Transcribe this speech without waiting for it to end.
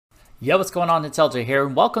Yo, what's going on? It's LJ here,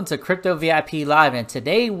 and welcome to Crypto VIP Live. And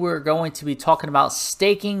today we're going to be talking about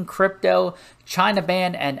staking crypto, China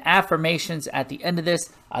ban, and affirmations. At the end of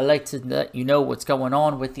this, I like to let you know what's going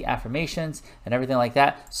on with the affirmations and everything like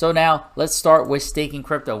that. So now let's start with staking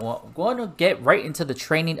crypto. We're going to get right into the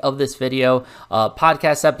training of this video,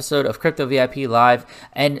 podcast episode of Crypto VIP Live,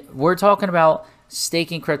 and we're talking about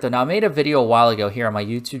staking crypto. Now, I made a video a while ago here on my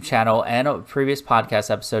YouTube channel and a previous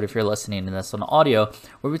podcast episode, if you're listening to this on audio,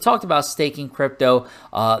 where we talked about staking crypto,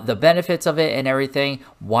 the benefits of it and everything,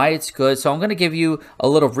 why it's good. So I'm going to give you a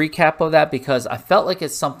little recap of that because I felt like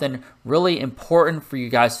it's something really important for you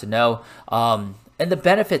guys to know. And the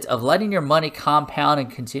benefits of letting your money compound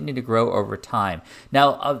and continue to grow over time.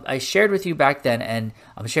 Now, I shared with you back then, and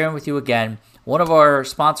I'm sharing with you again, one of our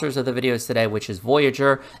sponsors of the videos today, which is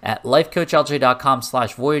Voyager. At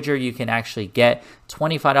lifecoachlj.com/Voyager, you can actually get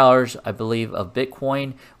 $25, I believe, of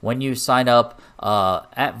Bitcoin when you sign up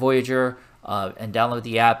at Voyager and download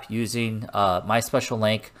the app using my special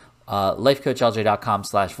link,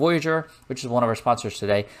 lifecoachlj.com/Voyager, which is one of our sponsors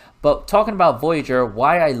today. But talking about Voyager,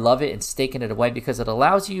 why I love it and staking it away, because it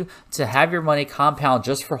allows you to have your money compound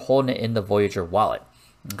just for holding it in the Voyager wallet.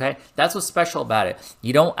 Okay, that's what's special about it.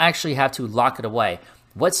 You don't actually have to lock it away.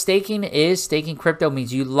 What staking is, staking crypto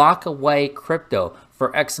means you lock away crypto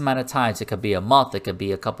for X amount of times. It could be a month, it could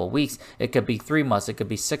be a couple of weeks, it could be 3 months, it could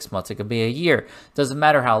be 6 months, it could be a year. Doesn't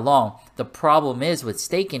matter how long. The problem is with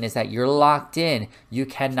staking is that you're locked in. You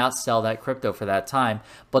cannot sell that crypto for that time.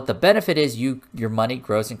 But the benefit is your money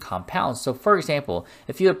grows and compounds. So for example,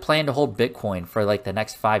 if you had planned to hold Bitcoin for like the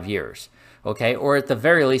next 5 years, okay, or at the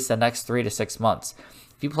very least the next 3 to 6 months,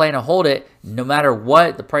 if you plan to hold it, no matter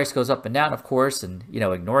what, the price goes up and down, of course, and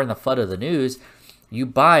ignoring the FUD of the news, you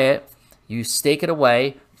buy it, you stake it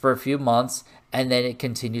away for a few months, and then it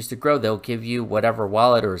continues to grow. They'll give you whatever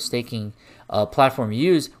wallet or staking platform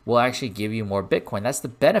you use will actually give you more Bitcoin. That's the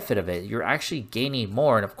benefit of it. You're actually gaining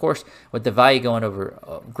more, and of course, with the value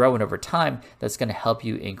growing over time, that's going to help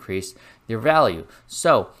you increase your value.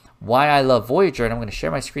 So, why I love Voyager, and I'm going to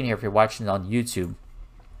share my screen here if you're watching it on YouTube.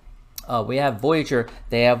 We have Voyager.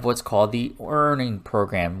 They have what's called the earning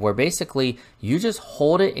program, where basically you just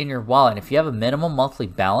hold it in your wallet. And if you have a minimum monthly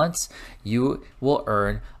balance, you will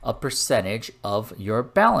earn a percentage of your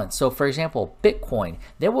balance. So for example, Bitcoin,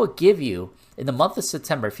 they will give you in the month of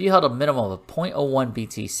September, if you held a minimum of 0.01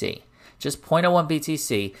 BTC, just 0.01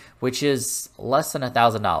 BTC, which is less than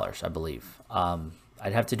 $1,000, I believe.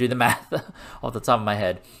 I'd have to do the math off the top of my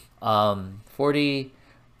head.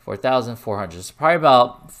 4,400. It's probably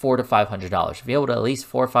about $400 to $500. If you're able to at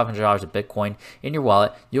least $400 or $500 of Bitcoin in your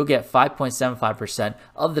wallet, you'll get 5.75%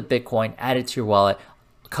 of the Bitcoin added to your wallet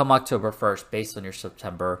come October 1st based on your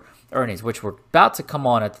September earnings, which we're about to come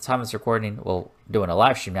on at the time of this recording. Well, doing a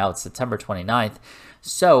live stream now. It's September 29th.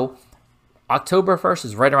 So October 1st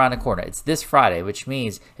is right around the corner. It's this Friday, which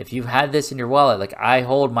means if you've had this in your wallet, like I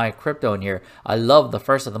hold my crypto in here, I love the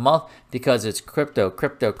first of the month because it's crypto,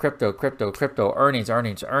 earnings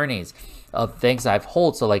of things I've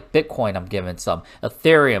hold. So like Bitcoin, I'm giving some,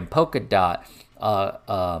 Ethereum, Polkadot,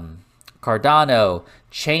 Cardano,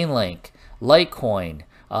 Chainlink, Litecoin,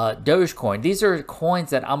 Dogecoin. These are coins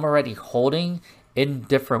that I'm already holding in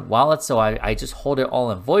different wallets, so I just hold it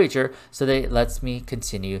all in Voyager so that it lets me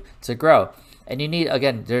continue to grow. And you need,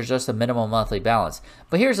 again, there's just a minimum monthly balance.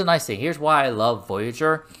 But here's the nice thing. Here's why I love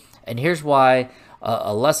Voyager, and here's why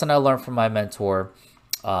a lesson I learned from my mentor,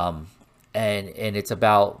 and it's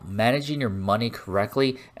about managing your money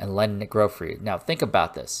correctly and letting it grow for you. Now think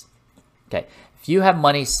about this. Okay, if you have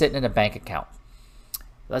money sitting in a bank account,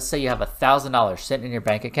 let's say you have $1,000 sitting in your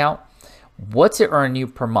bank account, what's it earn you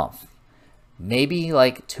per month? Maybe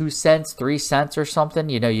like 2 cents, 3 cents or something.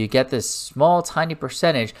 You get this small, tiny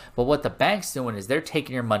percentage, but what the bank's doing is they're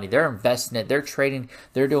taking your money, they're investing it, they're trading,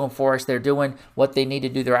 they're doing forex, they're doing what they need to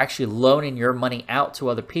do. They're actually loaning your money out to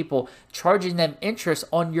other people, charging them interest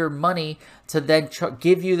on your money to then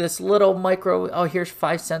give you this little micro, oh, here's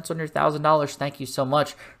 5 cents on your $1,000. Thank you so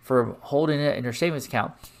much for holding it in your savings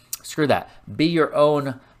account. Screw that. Be your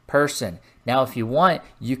own person. Now, if you want,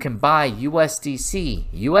 you can buy USDC.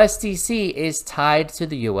 USDC is tied to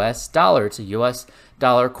the US dollar. It's a US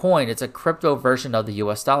dollar coin. It's a crypto version of the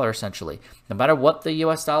US dollar, essentially. No matter what the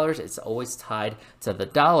US dollar is, it's always tied to the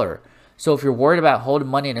dollar. So if you're worried about holding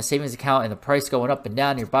money in a savings account and the price going up and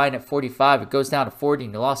down, you're buying at 45, it goes down to 40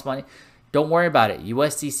 and you lost money, don't worry about it.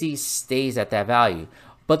 USDC stays at that value.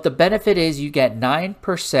 But the benefit is you get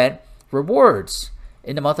 9% rewards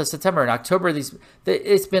in the month of September. In October,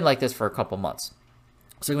 it's been like this for a couple months.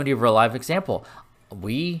 So I'm going to give you a real live example.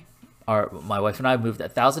 My wife and I moved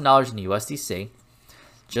 $1,000 in USDC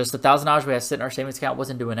Just $1,000 we had sitting in our savings account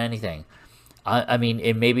wasn't doing anything. I mean,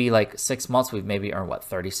 in maybe like 6 months, we've maybe earned, what,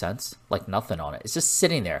 30 cents? Like nothing on it. It's just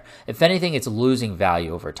sitting there. If anything, it's losing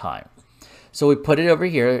value over time. So we put it over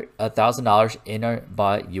here, $1,000 in our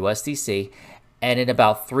USDC, and in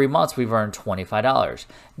about 3 months, we've earned $25.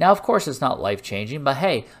 Now, of course, it's not life-changing, but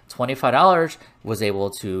hey, $25 was able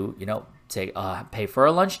to, pay for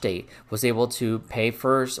a lunch date, was able to pay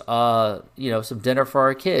for, some dinner for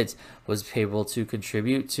our kids, was able to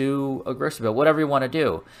contribute to a grocery bill, whatever you want to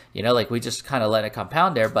do. We just kind of let it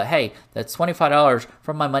compound there. But hey, that's $25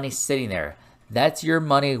 from my money sitting there. That's your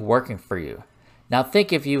money working for you. Now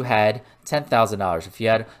think if you had $10,000, if you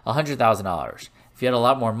had $100,000, if you had a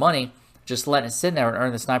lot more money, just letting it sit there and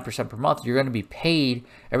earn this 9% per month, you're going to be paid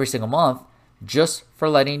every single month just for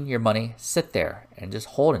letting your money sit there and just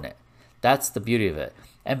holding it. That's the beauty of it.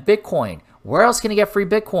 And Bitcoin, where else can you get free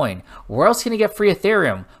Bitcoin? Where else can you get free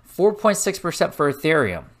Ethereum? 4.6% for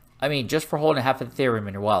Ethereum. I mean, just for holding half of Ethereum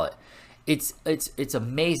in your wallet. It's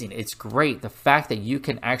amazing. It's great. The fact that you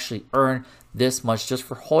can actually earn this much just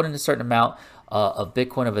for holding a certain amount of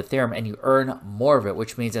Bitcoin, of Ethereum, and you earn more of it,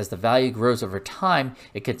 which means as the value grows over time,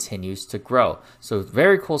 it continues to grow. So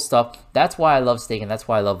very cool stuff. That's why I love staking. That's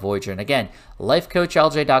why I love Voyager. And again,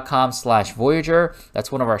 lifecoachlj.com/Voyager.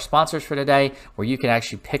 That's one of our sponsors for today, where you can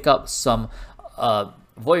actually pick up some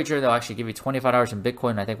Voyager. They'll actually give you $25 in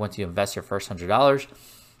Bitcoin, I think, once you invest your first $100.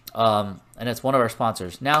 And it's one of our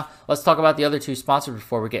sponsors. Now, let's talk about the other two sponsors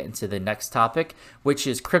before we get into the next topic, which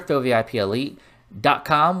is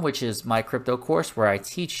CryptoVIPElite.com, which is my crypto course where I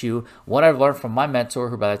teach you what I've learned from my mentor,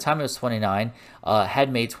 who by the time he was 29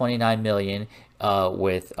 had made 29 million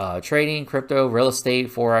with trading, crypto, real estate,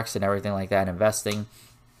 forex, and everything like that, and investing.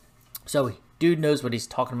 So dude knows what he's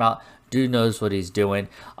talking about. Dude knows what he's doing.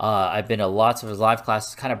 I've been to lots of his live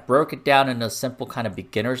classes, kind of broke it down in a simple kind of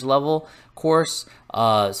beginner's level course.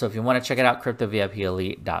 So if you want to check it out,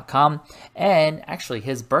 CryptoVIPElite.com. And actually,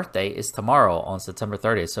 his birthday is tomorrow on September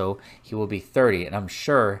 30th. So he will be 30. And I'm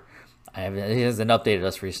sure, he hasn't updated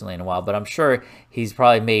us recently in a while, but I'm sure he's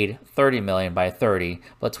probably made 30 million by 30.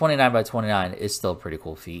 But 29 by 29 is still a pretty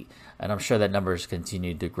cool feat. And I'm sure that numbers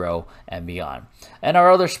continue to grow and beyond. And our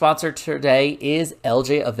other sponsor today is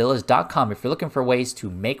LJAvillas.com. If you're looking for ways to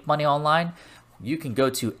make money online, you can go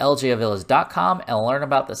to LJAvillas.com and learn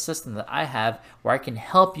about the system that I have where I can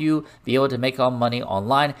help you be able to make money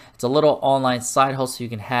online. It's a little online side hustle you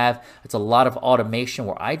can have. It's a lot of automation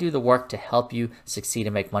where I do the work to help you succeed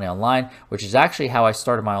and make money online, which is actually how I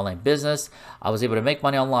started my online business. I was able to make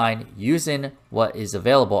money online using what is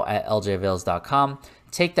available at LJAvillas.com.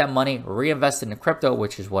 Take that money, reinvest it in crypto,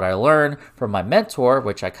 which is what I learned from my mentor,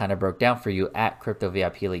 which I kind of broke down for you at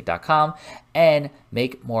CryptoVIPElite.com, and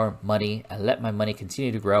make more money and let my money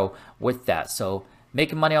continue to grow with that. So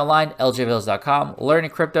making money online, LJAvillas.com, learning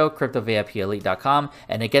crypto, CryptoVIPElite.com,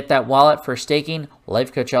 and to get that wallet for staking,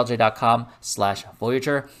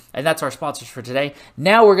 LifeCoachLJ.com/Voyager. And that's our sponsors for today.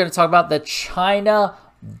 Now we're going to talk about the China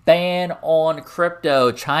ban on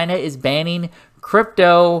crypto. China is banning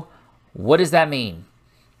crypto. What does that mean?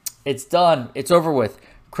 It's done. It's over with.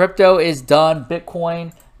 Crypto is done.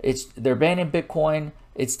 Bitcoin, they're banning Bitcoin.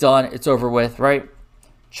 It's done. It's over with, right?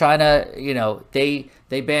 China, they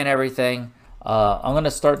ban everything. I'm going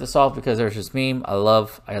to start this off because there's this meme I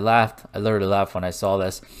laughed. I literally laughed when I saw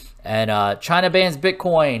this. And China bans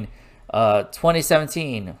Bitcoin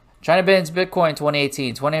 2017. China bans Bitcoin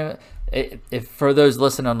 2018. If for those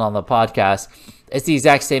listening on the podcast, it's the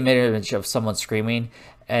exact same image of someone screaming.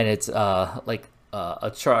 And it's like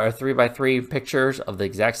a chart, 3x3 pictures of the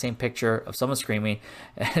exact same picture of someone screaming.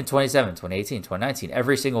 2017, 2018, 2019,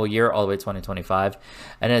 every single year all the way to 2025.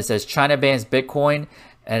 And it says China bans Bitcoin,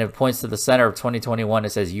 and it points to the center of 2021. It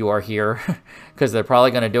says you are here, because they're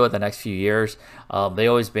probably going to do it the next few years. They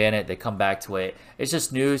always ban it. They come back to it. It's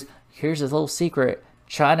just news. Here's a little secret.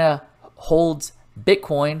 China holds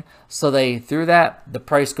Bitcoin, so through that the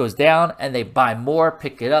price goes down and they buy more,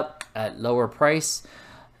 pick it up at lower price.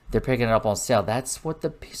 They're picking it up on sale. That's what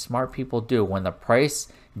the smart people do. When the price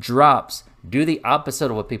drops, do the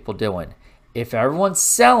opposite of what people are doing. If everyone's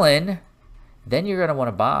selling, then you're going to want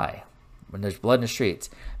to buy when there's blood in the streets,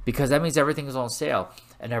 because that means everything is on sale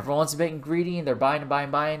and everyone's getting greedy and they're buying and buying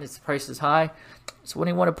and buying. Its price is high. So when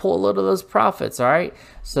you want to pull a little of those profits, all right?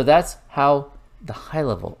 So that's how the high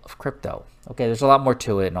level of crypto. Okay, there's a lot more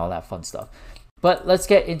to it and all that fun stuff. But let's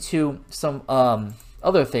get into some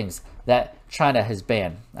other things that China has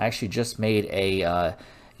banned. I actually just made a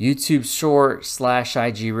YouTube short /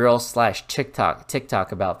 IG reel /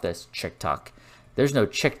 TikTok about this. TikTok. There's no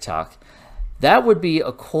TikTok. That would be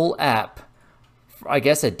a cool app I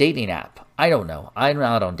guess, a dating app. I don't know. I'm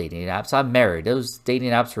not on dating apps. I'm married. Those dating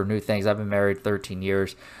apps were new things. I've been married 13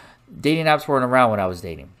 years. Dating apps weren't around when I was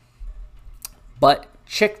dating. But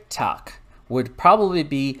TikTok would probably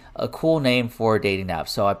be a cool name for a dating app.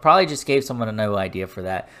 So I probably just gave someone a new idea for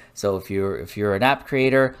that. So if you're an app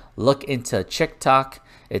creator, look into TikTok.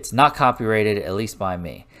 It's not copyrighted, at least by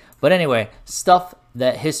me. But anyway, stuff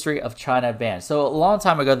that history of China banned. So a long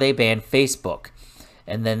time ago, they banned Facebook,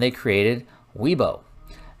 and then they created Weibo.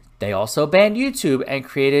 They also banned YouTube and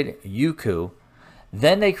created Youku.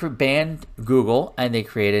 Then they banned Google and they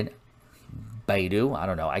created Baidu. I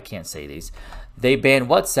don't know. I can't say these. They banned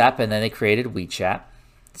WhatsApp and then they created WeChat.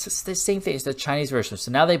 It's just the same thing. It's the Chinese version.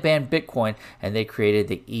 So now they banned Bitcoin and they created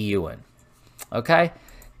the yuan. Okay?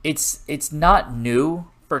 It's not new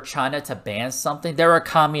for China to ban something. They're a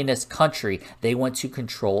communist country. They want to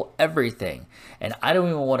control everything. And I don't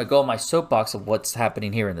even want to go on my soapbox of what's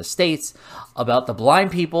happening here in the States about the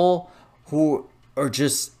blind people who are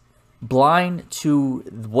just blind to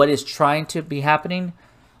what is trying to be happening.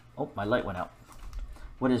 Oh, my light went out.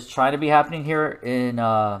 What is trying to be happening here in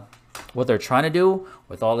what they're trying to do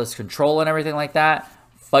with all this control and everything like that.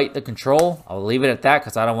 Fight the control. I'll leave it at that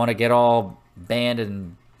because I don't want to get all banned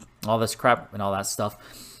and all this crap and all that stuff.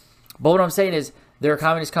 But what I'm saying is they're a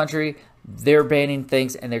communist country. They're banning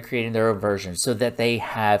things and they're creating their own version so that they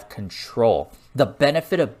have control. The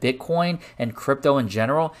benefit of Bitcoin and crypto in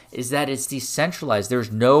general is that it's decentralized.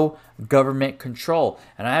 There's no government control.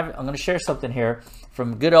 And I'm going to share something here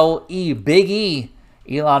from good old Big E,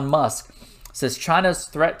 Elon Musk. It says China's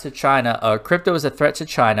threat to China, crypto is a threat to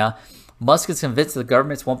China. Musk is convinced the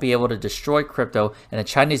governments won't be able to destroy crypto and the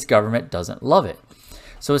Chinese government doesn't love it.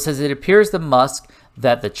 So it says it appears to Musk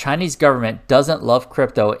that the Chinese government doesn't love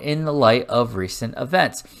crypto in the light of recent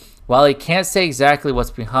events. While he can't say exactly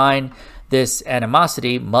what's behind this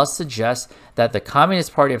animosity, Musk suggests that the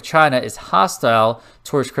Communist Party of China is hostile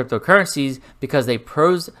towards cryptocurrencies because they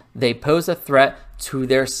pose a threat to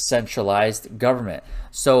their centralized government.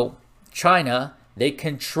 So China, they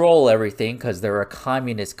control everything because they're a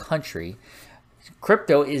communist country.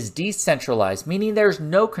 Crypto is decentralized, meaning there's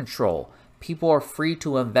no control. People are free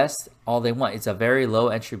to invest all they want. It's a very low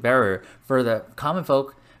entry barrier for the common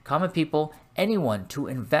folk, common people, anyone to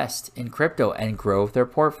invest in crypto and grow their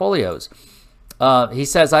portfolios. He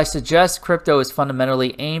says, I suggest crypto is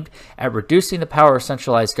fundamentally aimed at reducing the power of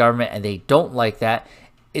centralized government, and they don't like that.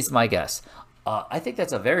 It's my guess. I think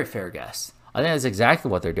that's a very fair guess. I think that's exactly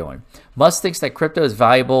what they're doing. Musk thinks that crypto is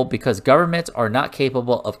valuable because governments are not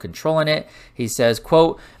capable of controlling it. He says,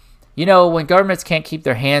 quote, you know, when governments can't keep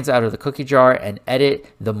their hands out of the cookie jar and edit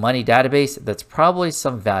the money database, that's probably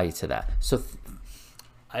some value to that. So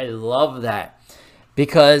I love that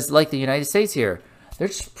because like the United States here, they're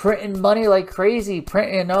just printing money like crazy,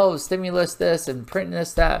 printing, stimulus this and printing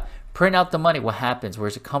this, that, print out the money. What happens? Where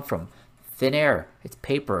does it come from? Thin air. It's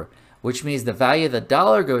paper, which means the value of the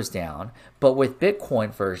dollar goes down. But with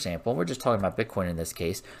Bitcoin, for example, we're just talking about Bitcoin in this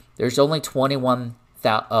case, there's only 21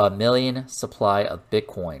 million supply of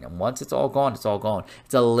Bitcoin. And once it's all gone, it's all gone.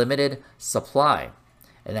 It's a limited supply.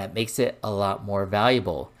 And that makes it a lot more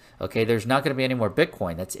valuable. Okay, there's not going to be any more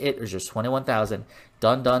Bitcoin. That's it. There's just 21,000.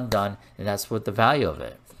 Done, done, done. And that's what the value of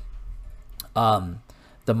it.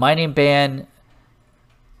 The mining ban...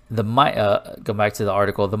 go back to the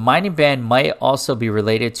article. The mining ban might also be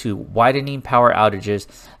related to widening power outages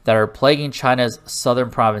that are plaguing China's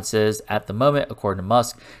southern provinces at the moment, according to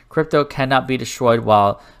Musk. Crypto cannot be destroyed.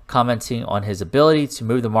 While commenting on his ability to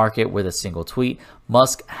move the market with a single tweet,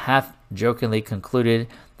 Musk half-jokingly concluded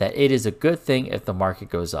that it is a good thing if the market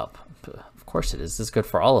goes up. Of course it is. This is good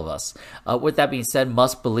for all of us. With that being said,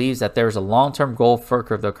 Musk believes that there is a long-term goal for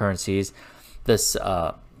cryptocurrencies. This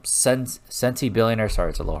Centi billionaire, sorry,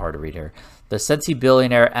 it's a little hard to read here. The Centi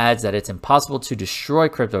billionaire adds that it's impossible to destroy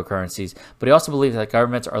cryptocurrencies, but he also believes that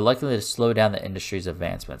governments are likely to slow down the industry's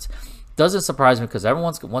advancements. Doesn't surprise me because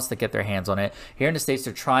everyone wants to get their hands on it. Here in the States,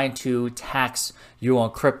 they're trying to tax you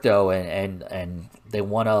on crypto and they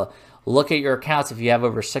want to look at your accounts if you have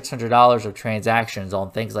over $600 of transactions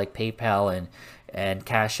on things like PayPal and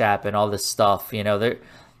Cash App and all this stuff. You know,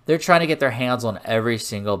 they're trying to get their hands on every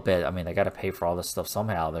single bit. I mean, they got to pay for all this stuff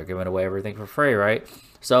somehow. They're giving away everything for free, right?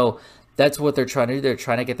 So that's what they're trying to do. They're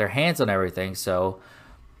trying to get their hands on everything. So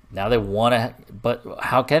now they want to, but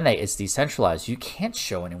how can they? It's decentralized. You can't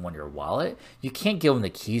show anyone your wallet. You can't give them the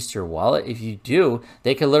keys to your wallet. If you do,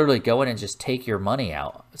 they could literally go in and just take your money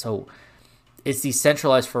out. So it's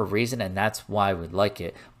decentralized for a reason, and that's why we like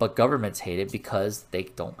it. But governments hate it because they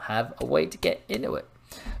don't have a way to get into it.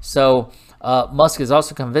 So Musk is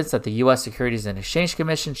also convinced that the U.S. Securities and Exchange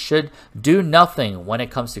Commission should do nothing when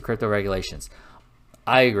it comes to crypto regulations.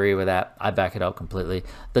 I agree with that. I back it up completely.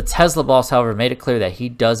 The Tesla boss, however, made it clear that he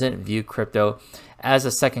doesn't view crypto as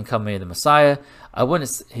a second coming of the Messiah.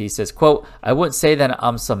 He says, quote, I wouldn't say that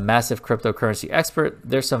I'm some massive cryptocurrency expert.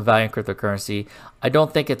 There's some value in cryptocurrency. I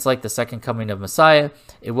don't think it's like the second coming of Messiah.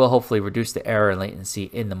 It will hopefully reduce the error and latency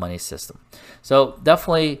in the money system. So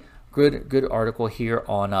definitely good article here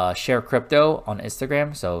on Share Crypto on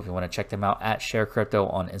Instagram. So if you want to check them out, at Share Crypto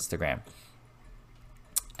on Instagram.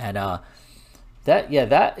 And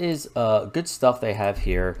that is good stuff they have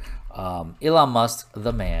here. Elon Musk,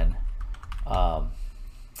 the man.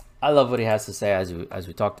 I love what he has to say, as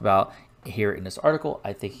we talked about here in this article.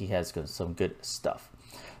 I think he has some good stuff.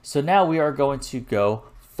 So now we are going to go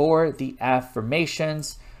for the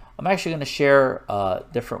affirmations. I'm actually going to share a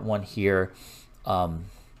different one here.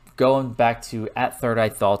 Going back to at Third Eye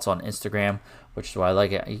Thoughts on Instagram, which is why I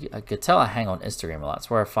like it. I could tell I hang on Instagram a lot.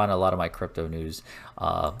 It's where I find a lot of my crypto news.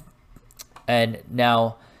 And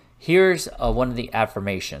now here's one of the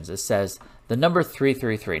affirmations. It says the number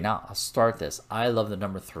 333. Now I'll start this. I love the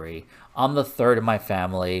number 3. I'm the third in my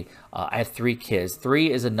family. I have 3 kids.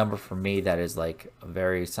 3 is a number for me that is like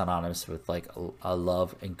very synonymous with like a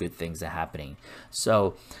love and good things that are happening.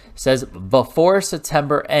 So it says before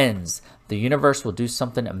September ends, the universe will do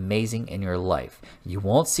something amazing in your life. You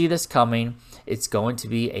won't see this coming. It's going to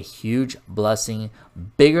be a huge blessing,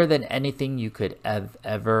 bigger than anything you could have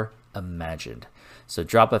ever imagined. So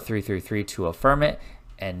drop a 333 to affirm it,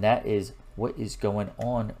 and that is what is going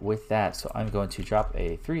on with that. So I'm going to drop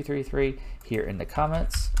a 333 here in the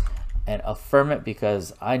comments and affirm it,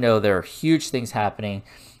 because I know there are huge things happening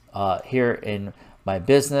here in my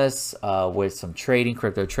business with some trading,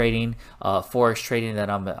 crypto trading, forex trading that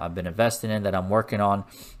I've been investing in, that I'm working on,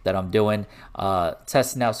 that I'm doing,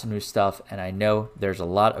 testing out some new stuff, and I know there's a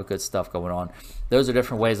lot of good stuff going on. Those are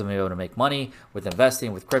different ways I'm able to make money with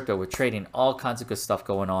investing, with crypto, with trading, all kinds of good stuff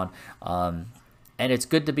going on. And it's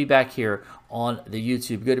good to be back here on the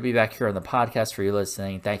YouTube. Good to be back here on the podcast for you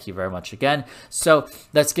listening. Thank you very much again. So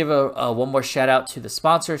let's give one more shout out to the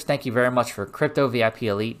sponsors. Thank you very much for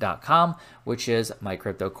CryptoVIPElite.com, which is my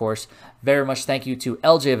crypto course. Very much thank you to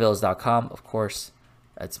LJvillas.com. Of course,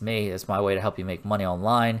 that's me. That's my way to help you make money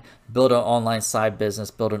online, build an online side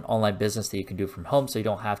business, build an online business that you can do from home, so you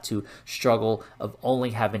don't have to struggle of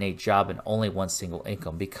only having a job and only one single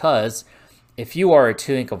income. Because if you are a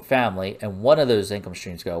 2-income family and one of those income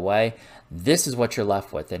streams go away, this is what you're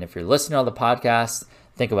left with. And if you're listening on the podcast,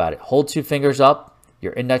 think about it. Hold 2 fingers up,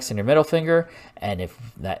 your index and your middle finger. And if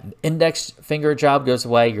that index finger job goes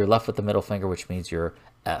away, you're left with the middle finger, which means you're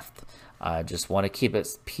effed. I just want to keep it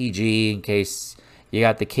PG in case you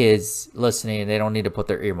got the kids listening and they don't need to put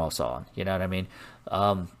their earmuffs on. You know what I mean?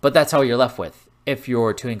 But that's all you're left with if you're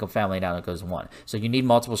a 2-income family. Now it goes 1. So you need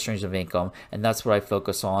multiple streams of income, and that's what I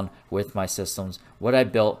focus on with my systems, what I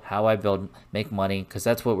built, how I build, make money, because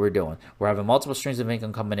that's what we're doing. We're having multiple streams of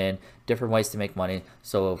income coming in, different ways to make money.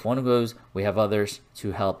 So if one goes, we have others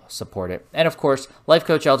to help support it. And of course,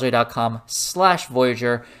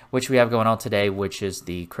 lifecoachlj.com/Voyager, which we have going on today, which is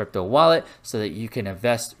the crypto wallet, so that you can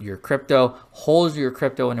invest your crypto, hold your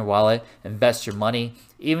crypto in your wallet, invest your money.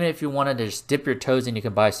 Even if you wanted to just dip your toes in, you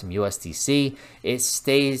can buy some USDC. It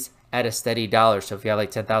stays at a steady dollar. So if you have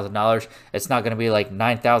like $10,000, it's not going to be like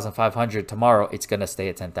 9,500 tomorrow. It's going to stay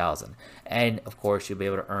at 10,000. And of course, you'll be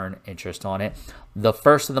able to earn interest on it. The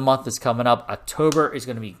first of the month is coming up. October is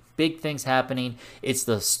going to be big things happening. It's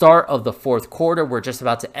the start of the 4th quarter. We're just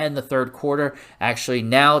about to end the 3rd quarter. Actually,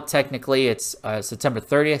 now technically it's September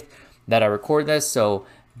 30th that I record this. So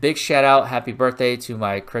big shout out, happy birthday to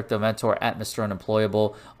my crypto mentor at Mr.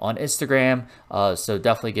 Unemployable on Instagram. So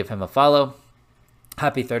definitely give him a follow.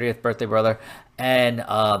 Happy 30th birthday, brother. And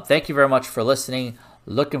thank you very much for listening.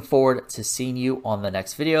 Looking forward to seeing you on the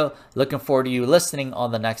next video. Looking forward to you listening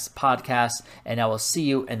on the next podcast. And I will see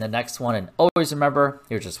you in the next one. And always remember,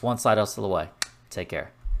 you're just one slide hustle away. Take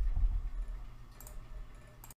care.